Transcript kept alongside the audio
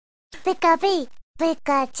Pika-Pi,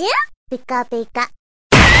 Pikachu, Pika-Pika.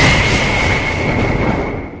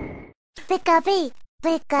 Pika-Pi,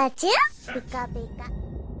 Pikachu, Pika-Pika.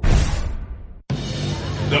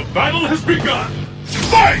 The battle has begun!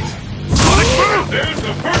 Fight! Sonic Boom! There's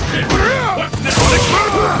the first hit! What's next? Sonic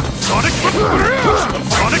Boom! Sonic Boom!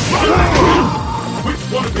 Sonic Boom! Which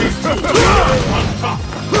one of these two is on top?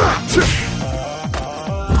 3,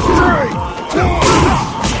 2,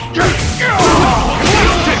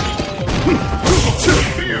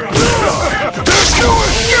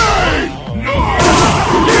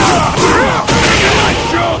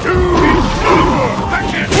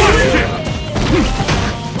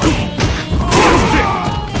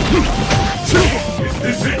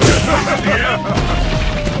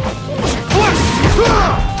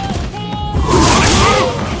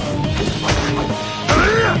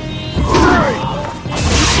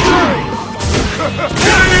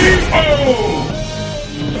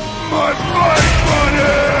 My fight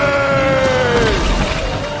money!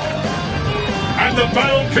 And the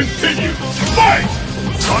battle continues! Fight!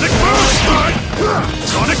 Sonic Boom!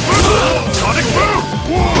 Sonic Boom! Sonic Boom!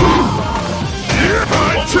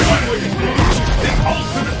 The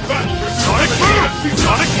ultimate battle for Sonic Boom!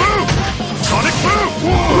 Sonic Boom! Sonic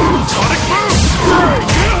Boom! Sonic Boom!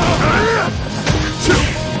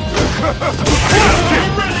 Get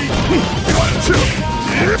ready! 1, 2!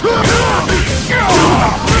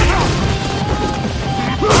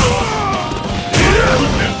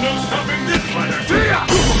 There's no stopping this fighter!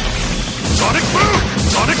 Sonic Boom!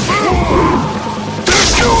 Sonic Boom! They're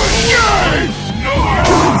doing it! No!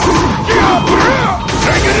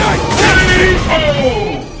 Take it out! K.O.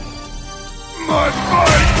 My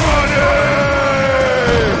fight money!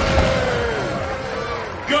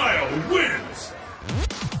 Guile wins!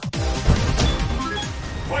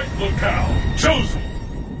 Fight locale chosen!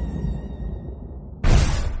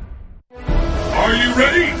 Are you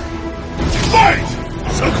ready? Fight!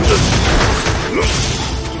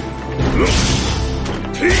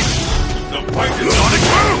 The fight is Sonic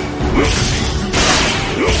Boom!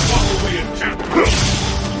 Walk away in champion!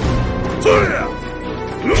 Sonic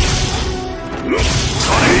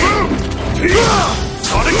Boom!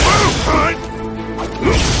 Sonic Boom!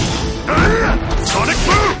 Sonic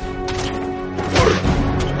Boom!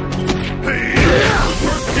 The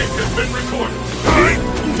first kick has been recorded!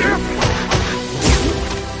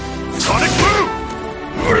 Sonic Boom!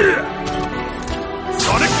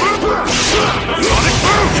 Sonic Boom! Sonic Boom! Sonic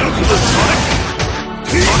Boom! Sonic Boom!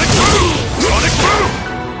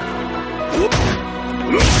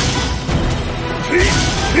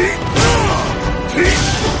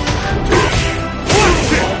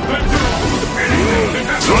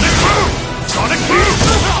 Sonic Boom! Sonic Boom!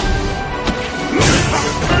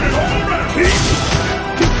 Turn it all around!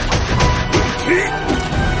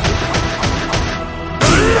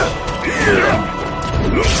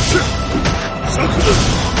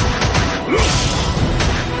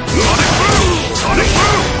 Sonic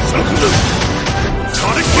Boom! Sonic Boom!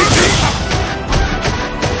 Sonic Boom!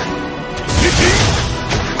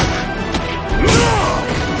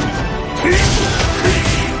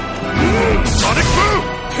 Sonic Boom!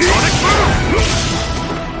 Sonic Boom!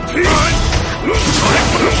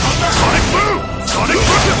 Sonic Boom! Sonic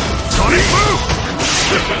Boom! Sonic Boom!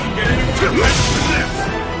 Doesn't get any more left than this!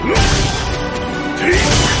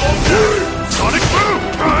 Sonic Boom!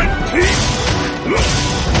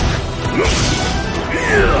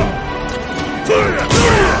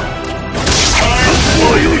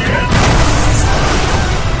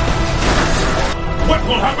 What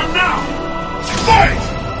will happen now? Fight!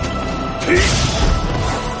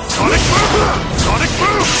 Sonic Boom! Sonic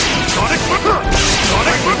Boom! Sonic Boom!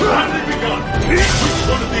 Sonic Boom! Finally begun! Which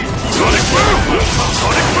one of these two? Sonic Boom!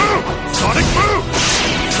 Sonic Boom! Sonic Boom!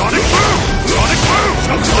 Sonic Boom! Sonic Boom!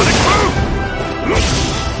 Sonic Boom!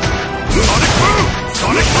 Sonic Boom!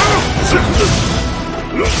 Sonic Boom!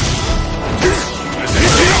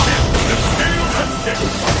 The scale has tipped!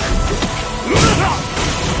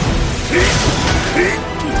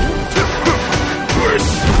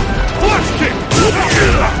 Watch kick!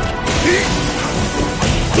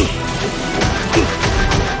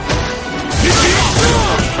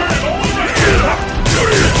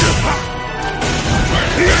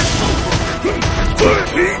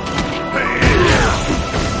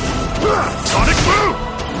 Sonic Boom!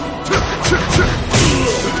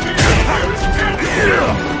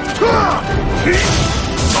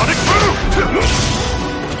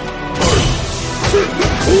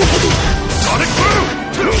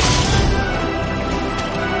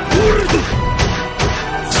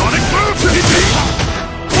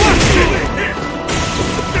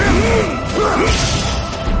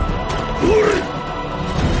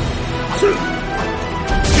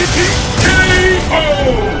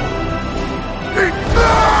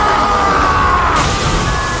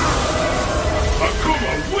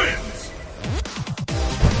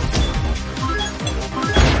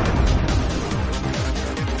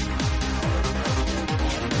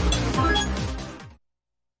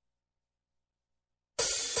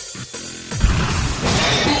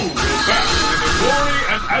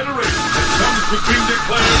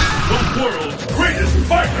 declared the world's greatest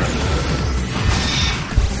fighter!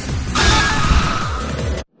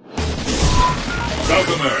 South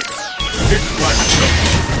America, it's like so.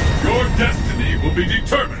 Your destiny will be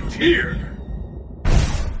determined here!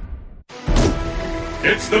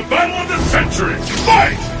 It's the battle of the century!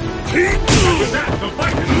 Fight! And with that, the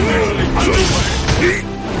fight is officially underway!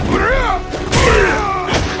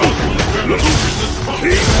 This cosmic revolution is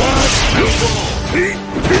coming! Once and for all!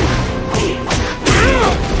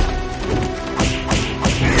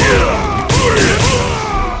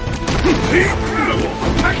 Incredible!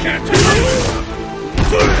 I can't do it!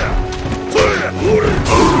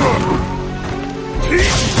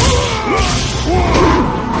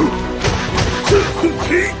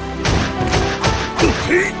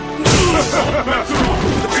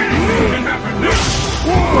 Anything can happen now!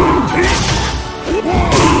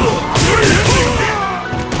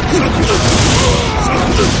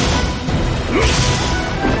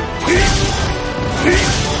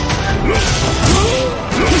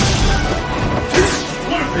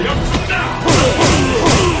 What are they up to now?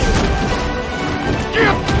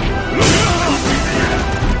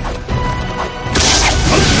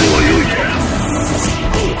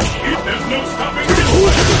 There's no stopping this.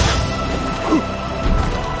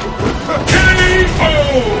 K.O.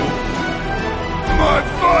 My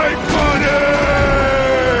fight money!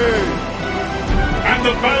 And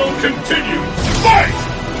the battle continues. Fight!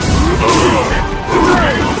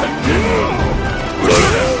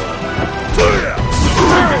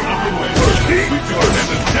 We just had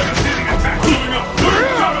this devastating attack coming up.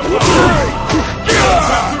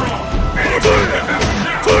 After all, anything can happen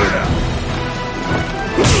now.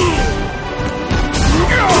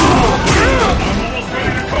 I'm almost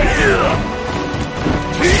ready to call you.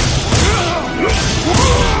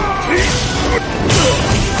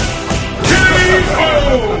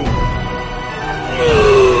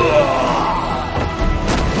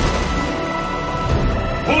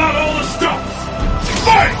 Pull out all the stops!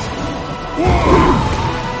 Fight!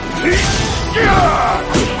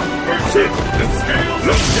 First hit, the scales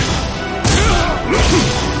of hit!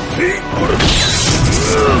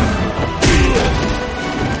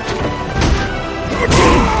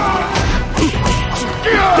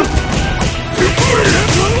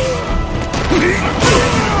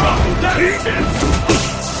 That is it!